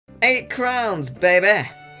8 crowns, baby!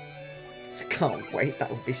 I can't wait, that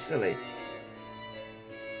would be silly.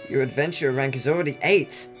 Your adventurer rank is already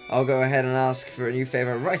 8. I'll go ahead and ask for a new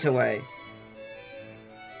favor right away.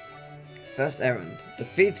 First errand.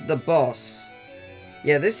 Defeat the boss.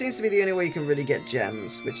 Yeah, this seems to be the only way you can really get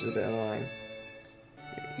gems, which is a bit annoying.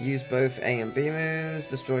 Use both A and B moves.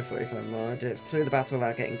 Destroy 45 more objects. Clear the battle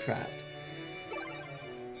without getting trapped.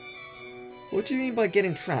 What do you mean by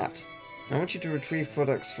getting trapped? I want you to retrieve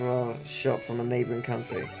products for our shop from a neighbouring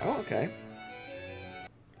country. Oh, okay.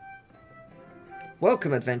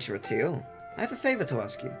 Welcome, Adventurer Teal. I have a favour to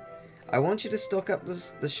ask you. I want you to stock up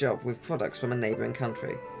the shop with products from a neighbouring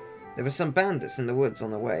country. There are some bandits in the woods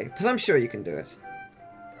on the way, but I'm sure you can do it.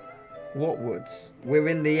 What woods? We're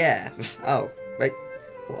in the air. Oh, wait.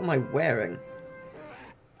 What am I wearing?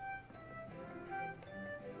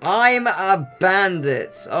 I'm a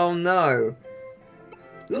bandit! Oh no.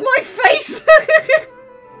 My face!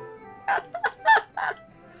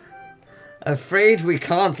 Afraid we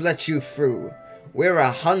can't let you through. We're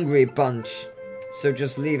a hungry bunch, so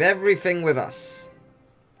just leave everything with us.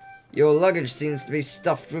 Your luggage seems to be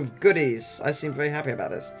stuffed with goodies. I seem very happy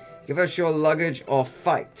about this. Give us your luggage or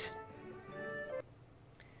fight.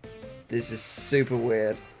 This is super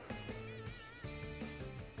weird.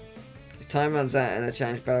 If time runs out in a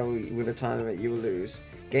challenge battle with a time limit, you will lose.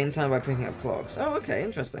 Gain time by picking up clocks. Oh, okay,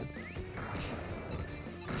 interesting.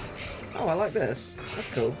 Oh, I like this. That's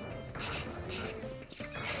cool.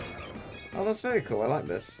 Oh, that's very cool. I like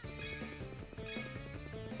this.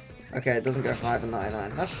 Okay, it doesn't go higher than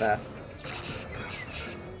 99. That's fair.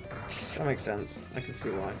 That makes sense. I can see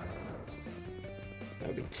why. That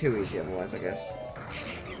would be too easy otherwise, I guess.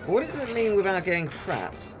 But what does it mean without getting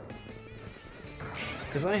trapped?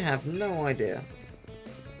 Because I have no idea.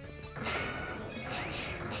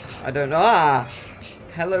 I don't know. Ah!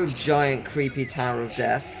 Hello, giant creepy tower of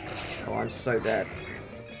death. Oh, I'm so dead.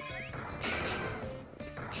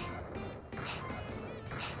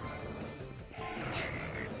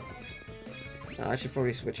 I should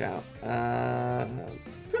probably switch out.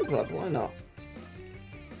 Print Club, why not?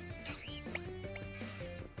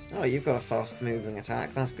 Oh, you've got a fast moving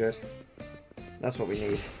attack. That's good. That's what we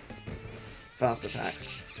need. Fast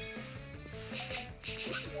attacks.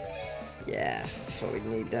 Yeah, that's what we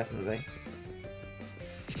need, definitely.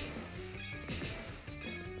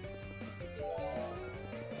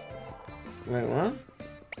 Wait, what?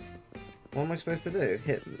 What am I supposed to do?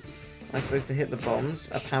 Am I supposed to hit the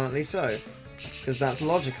bombs? Apparently so. Because that's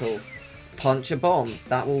logical. Punch a bomb.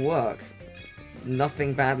 That will work.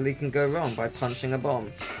 Nothing badly can go wrong by punching a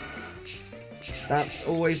bomb. That's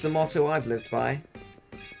always the motto I've lived by.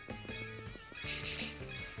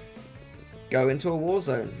 Go into a war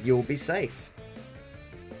zone. You'll be safe.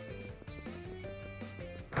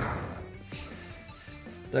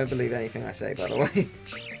 Don't believe anything I say, by the way.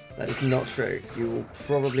 That is not true. You will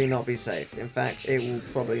probably not be safe. In fact, it will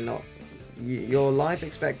probably not. Your life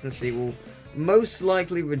expectancy will most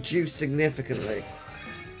likely reduce significantly.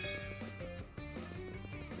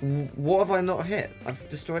 What have I not hit? I've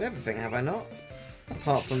destroyed everything, have I not?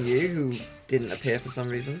 Apart from you, who didn't appear for some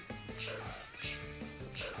reason.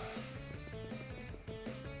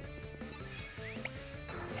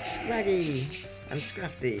 Scraggy and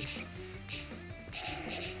Scrafty.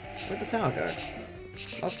 Where'd the tower go?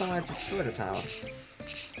 Last time I had to destroy the tower.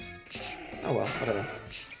 Oh well, whatever.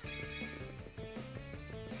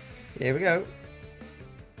 Here we go.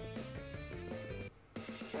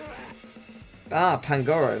 Ah,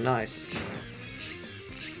 Pangoro, nice.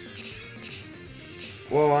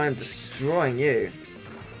 Whoa, I'm destroying you.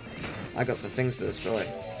 I got some things to destroy.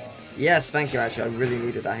 Yes, thank you, actually. I really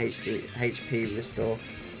needed that HP restore.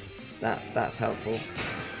 That's helpful.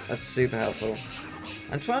 That's super helpful.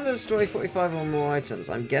 I'm trying to destroy 45 or more items.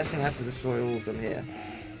 I'm guessing I have to destroy all of them here.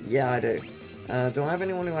 Yeah, I do. Do I have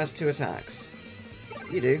anyone who has 2 attacks?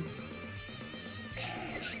 You do.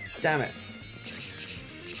 Damn it.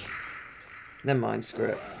 Never mind, screw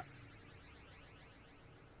it.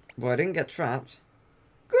 Well, I didn't get trapped.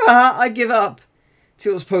 Ah, I give up.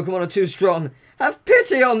 Teal's Pokemon are too strong. Have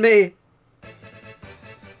pity on me.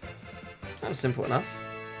 That was simple enough.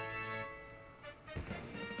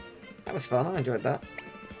 That was fun, I enjoyed that.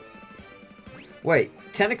 Wait,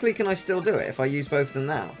 technically can I still do it if I use both of them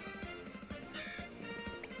now?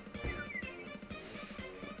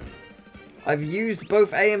 I've used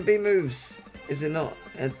both A and B moves. Is it not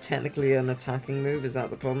technically an attacking move? Is that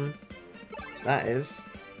the problem? That is.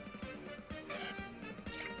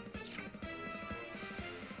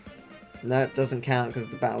 No, it doesn't count because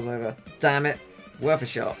the battle's over. Damn it. Worth a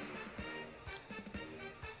shot.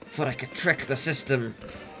 Thought I could trick the system.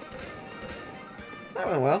 That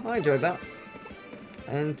went well. I enjoyed that.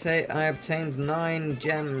 And I obtained 9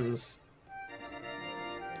 gems.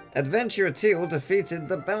 Adventurer Teal defeated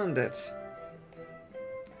the Bandit.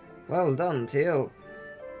 Well done, Teal.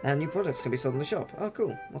 And new products can be sold in the shop. Oh,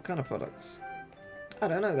 cool. What kind of products? I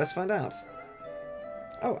don't know. Let's find out.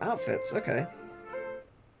 Oh, outfits. Okay.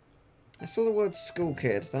 I saw the word school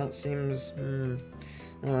kid. That seems...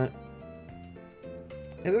 Alright.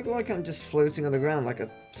 It looked like I'm just floating on the ground like a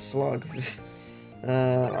slug.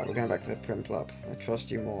 Right, we're going back to Primplop. I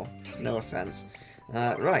trust you more. No offense.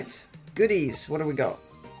 Right. Goodies. What do we got?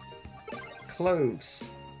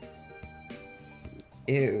 Clothes.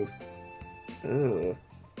 Ew. Ugh.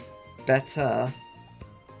 Better.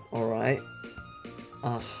 Alright.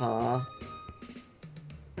 Uh-huh.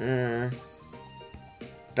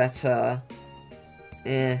 Better.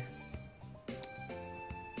 Eh.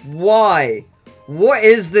 Why? What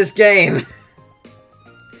is this game?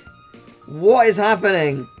 What is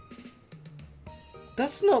happening?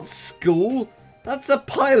 That's not school. That's a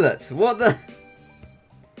pilot. What the?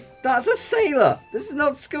 That's a sailor. This is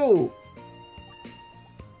not school.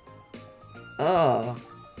 Ah.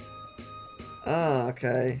 Ah,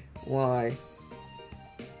 okay. Why?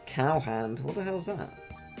 Cowhand. What the hell's that?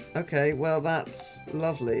 Okay, well that's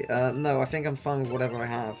lovely. No, I think I'm fine with whatever I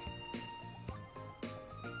have.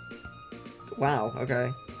 Wow, okay.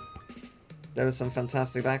 There were some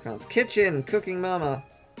fantastic backgrounds. Kitchen! Cooking Mama!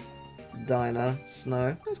 Diner.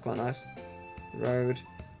 Snow. That's quite nice. Road.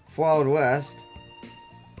 Wild West.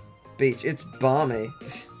 Beach. It's balmy.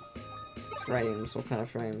 Frames. What kind of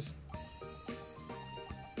frames?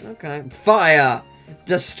 Okay. Fire!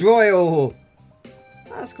 Destroy all!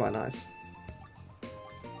 That's quite nice.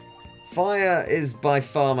 Fire is by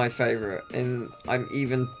far my favourite, and I'm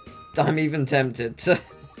even tempted to...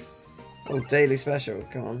 Oh, daily special,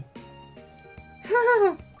 come on.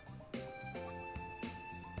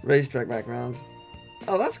 Racetrack background.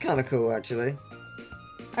 Oh, that's kind of cool, actually.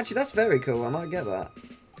 Actually, that's very cool, I might get that.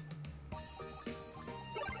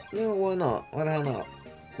 No, why not? Why the hell not?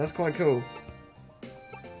 That's quite cool.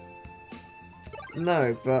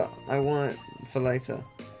 No, but I want it for later.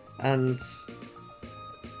 And...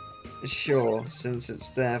 Sure, since it's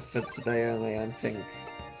there for today only, I think.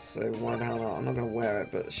 So why the hell not? I'm not going to wear it,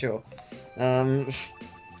 but sure.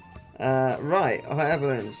 Right, hot-air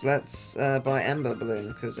balloons. Let's buy Ember balloon,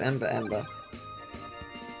 because Ember.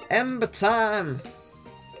 Ember time!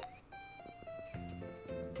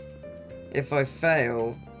 If I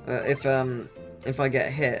fail, if I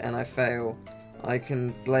get hit and I fail, I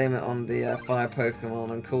can blame it on the fire Pokemon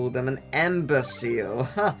and call them an imbecile.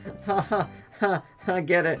 Ha ha ha ha! I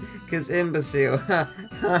get it, because imbecile. Ha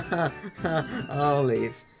ha ha ha! I'll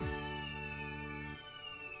leave.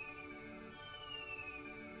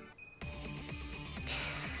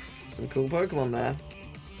 Some cool Pokemon there.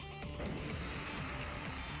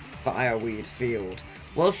 Fireweed Field.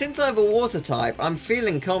 Well, since I have a water type, I'm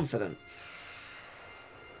feeling confident.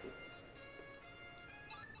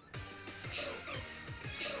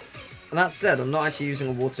 That said, I'm not actually using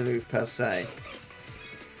a water move per se.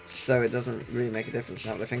 So it doesn't really make a difference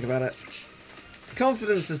now that I think about it. The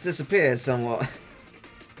confidence has disappeared somewhat.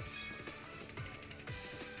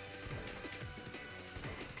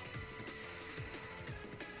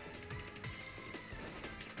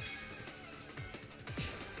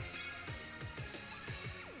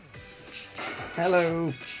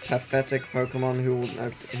 Hello, pathetic Pokemon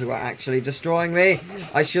who are actually destroying me.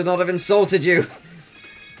 I should not have insulted you.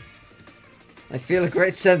 I feel a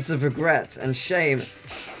great sense of regret and shame.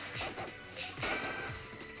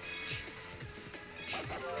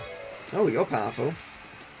 Oh, you're powerful.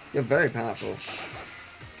 You're very powerful.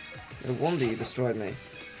 No wonder you destroyed me.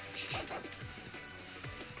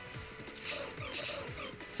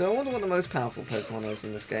 So I wonder what the most powerful Pokemon is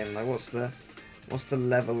in this game. Like, what's the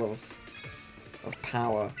level of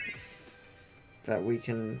power that we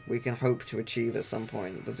can hope to achieve at some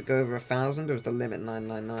point? Does it go over 1,000 or is the limit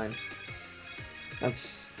 999?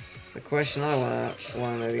 That's the question I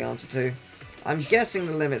wanna know the answer to. I'm guessing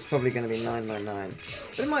the limit's probably going to be 999,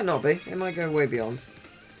 but it might not be. It might go way beyond.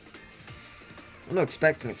 I'm not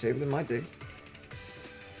expecting it to, but it might do.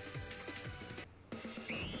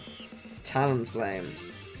 Talonflame.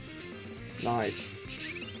 Nice.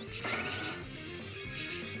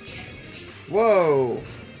 Whoa!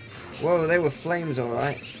 Whoa, they were flames,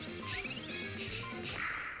 alright.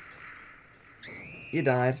 You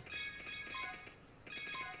died.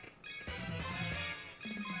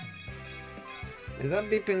 Is that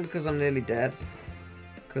beeping because I'm nearly dead?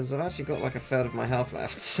 Because I've actually got like 1/3 of my health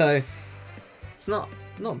left, so it's not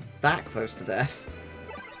that close to death.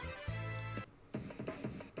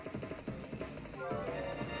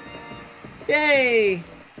 Yay!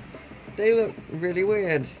 They look really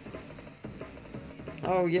weird.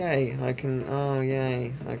 Oh yay, I can, oh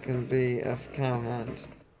yay, I can be a cowhand.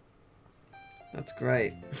 That's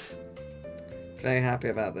great. Very happy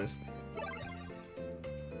about this.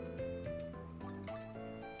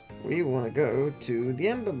 We want to go to the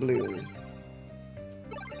Ember Balloon.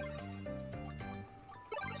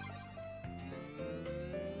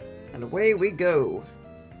 And away we go.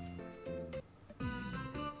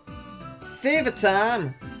 Fever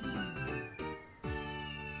time!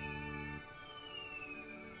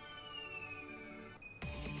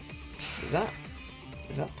 Is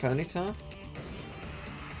that Ponyta?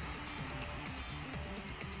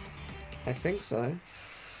 I think so.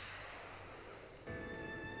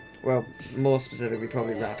 Well, more specifically,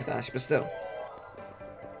 probably Rapidash, but still.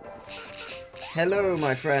 Hello,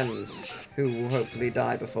 my friends, who will hopefully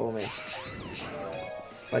die before me.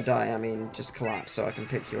 By die, I mean just collapse so I can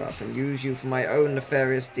pick you up and use you for my own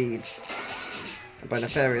nefarious deeds. And by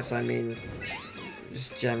nefarious, I mean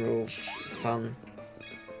just general fun.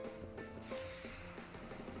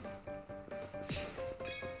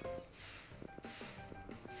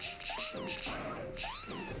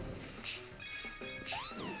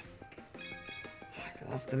 I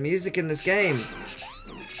love the music in this game.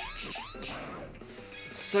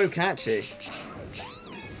 It's so catchy.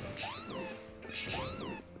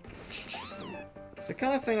 It's the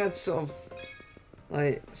kind of thing I'd sort of,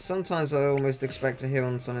 like, sometimes I almost expect to hear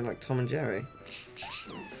on something like Tom and Jerry.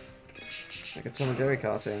 Like a Tom and Jerry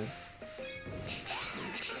cartoon.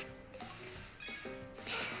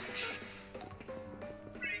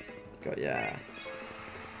 Got ya.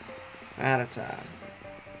 Out of time.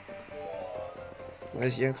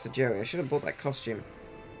 Where's Youngster Jerry? I should have bought that costume.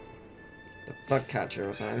 The bug catcher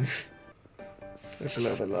or something. Looks a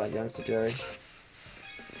little bit like Youngster Jerry.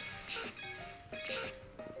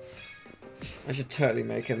 I should totally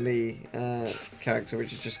make a Lee character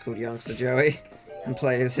which is just called Youngster Joey and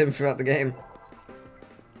play as him throughout the game.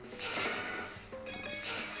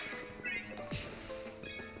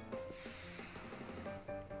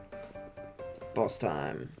 Boss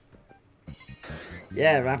time.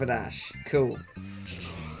 Yeah, Rapidash. Cool.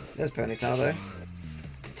 There's Ponyta though.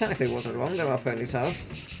 Technically it wasn't wrong, there are Ponytas.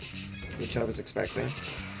 Which I was expecting.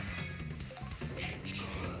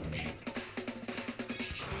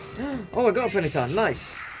 Oh, I got a Ponyta.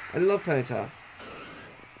 Nice. I love Ponyta.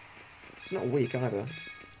 It's not weak either.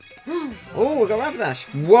 Oh, I got Rapidash.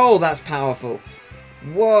 Whoa, that's powerful.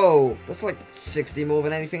 Whoa, that's like 60 more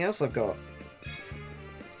than anything else I've got.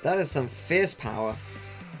 That is some fierce power.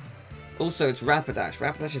 Also, it's Rapidash.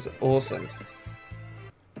 Rapidash is awesome.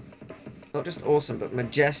 Not just awesome, but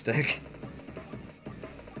majestic.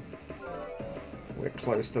 We're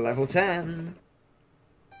close to level 10.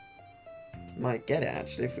 Might get it,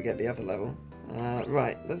 actually, if we get the other level.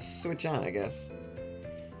 Right, let's switch out, I guess.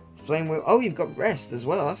 Flame Wheel. Oh, you've got Rest as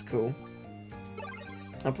well. That's cool.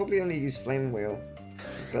 I'll probably only use Flame Wheel,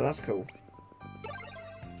 but that's cool.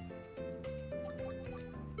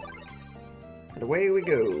 And away we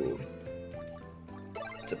go.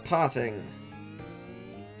 Departing.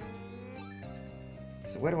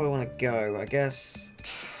 So where do I want to go? I guess...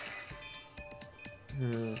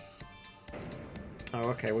 Oh,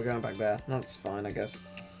 okay, we're going back there. That's fine, I guess.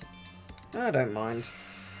 I don't mind.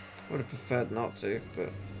 Would have preferred not to, but...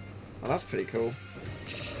 Oh, that's pretty cool.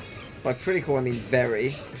 By pretty cool, I mean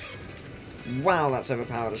very. Wow, that's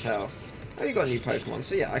overpowered as hell. Oh, you got a new Pokemon,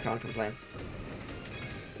 so yeah, I can't complain.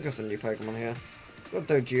 We got some new Pokemon here. Got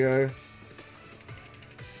Doduo.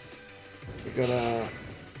 We got I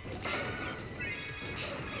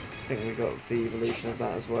think we got the evolution of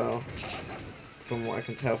that as well. From what I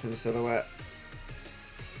can tell from the silhouette.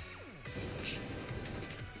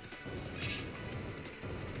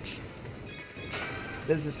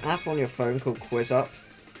 There's this app on your phone called Quiz Up,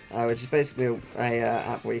 which is basically a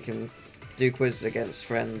app where you can do quizzes against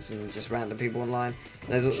friends and just random people online.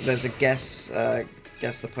 There's a guess the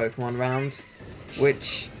Pokemon round,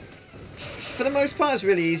 which for the most part is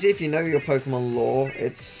really easy if you know your Pokemon lore.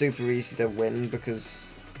 It's super easy to win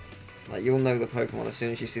because like you'll know the Pokemon as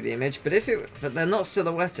soon as you see the image. But but they're not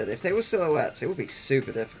silhouetted. If they were silhouettes, it would be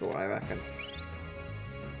super difficult, I reckon.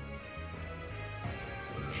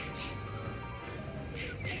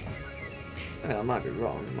 I mean, I might be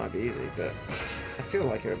wrong, it might be easy, but I feel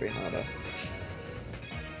like it would be harder.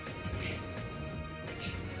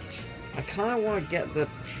 I kind of want to get the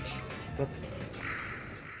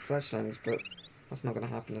fletchlings, but that's not going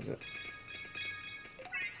to happen, is it?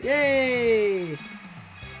 Yay!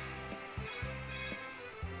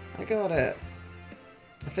 I got it.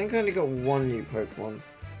 I think I only got one new Pokemon.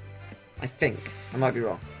 I think. I might be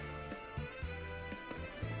wrong.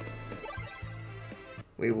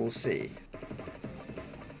 We will see.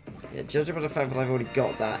 Yeah, judging by the fact that I've already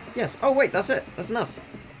got that. Yes. Oh, wait, that's it. That's enough.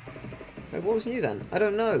 Wait, what was new then? I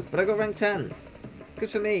don't know, but I got rank 10.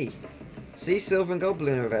 Good for me. See, silver and gold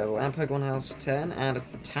balloon are available. And Pokemon House 10 and a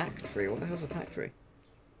tack tree. What the hell's a tack tree?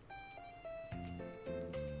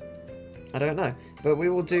 I don't know. But we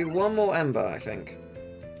will do one more Ember, I think.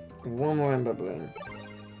 One more Ember Balloon.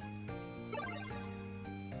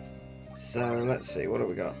 So, let's see. What do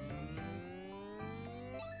we got?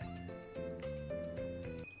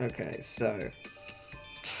 Okay, so...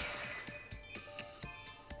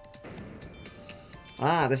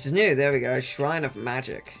 Ah, this is new. There we go. Shrine of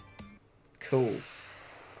Magic. Cool.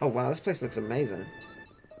 Oh, wow. This place looks amazing.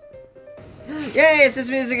 Yay! It's this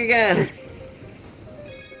music again!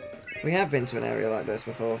 We have been to an area like this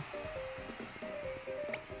before.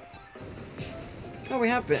 Oh, we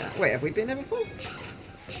have been. Wait, have we been there before?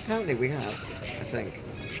 Apparently we have, I think.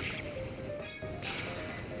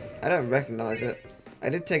 I don't recognise it. I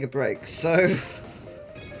did take a break, so...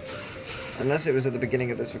 Unless it was at the beginning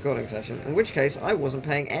of this recording session, in which case I wasn't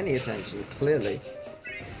paying any attention, clearly.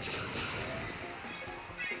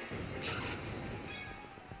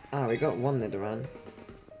 Ah, we got one Nidoran.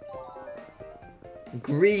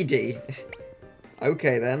 Greedy!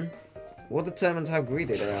 Okay then. What determines how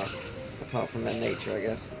greedy they are? Apart from their nature, I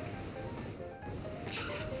guess.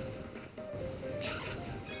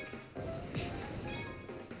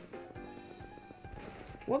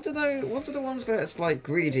 What do the ones where it's like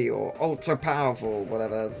greedy or ultra powerful,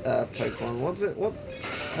 whatever, Pokemon? What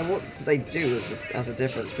do they do as a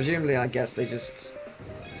difference? Presumably, I guess they just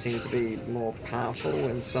seem to be more powerful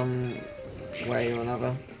in some way or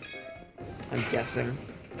another. I'm guessing.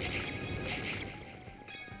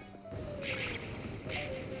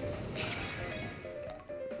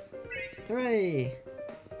 Hooray!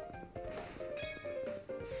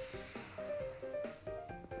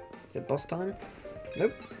 Is it boss time?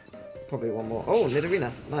 Nope. Probably one more. Oh,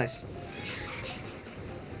 Nidorina. Nice.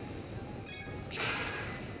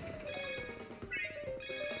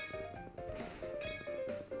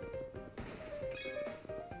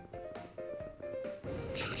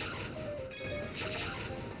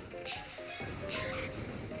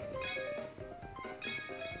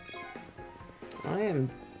 I am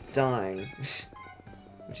dying,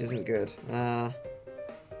 which isn't good. Oh,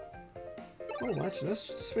 actually, let's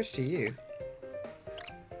just switch to you.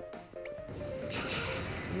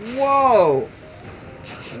 Whoa!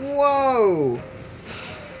 Whoa!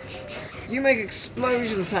 You make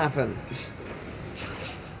explosions happen.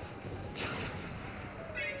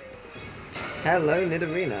 Hello,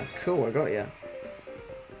 Nidorina. Cool, I got you.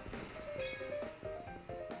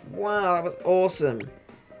 Wow, that was awesome.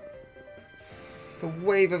 The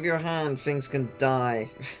wave of your hand, things can die.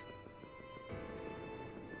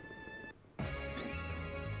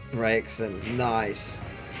 Breaks and nice.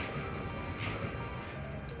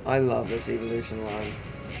 I love this evolution line.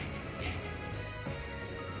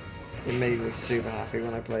 It made me super happy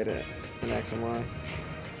when I played it in X and Y.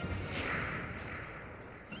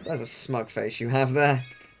 There's a smug face you have there.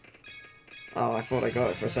 Oh, I thought I got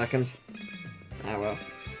it for a second. Ah well.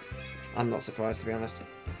 I'm not surprised, to be honest.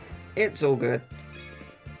 It's all good.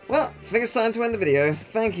 Well, I think it's time to end the video.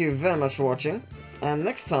 Thank you very much for watching. And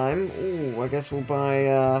next time, ooh, I guess we'll buy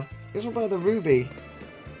the Ruby.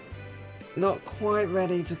 Not quite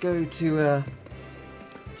ready to go to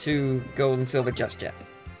Gold and Silver just yet.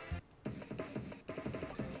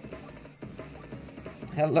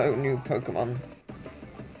 Hello, new Pokemon.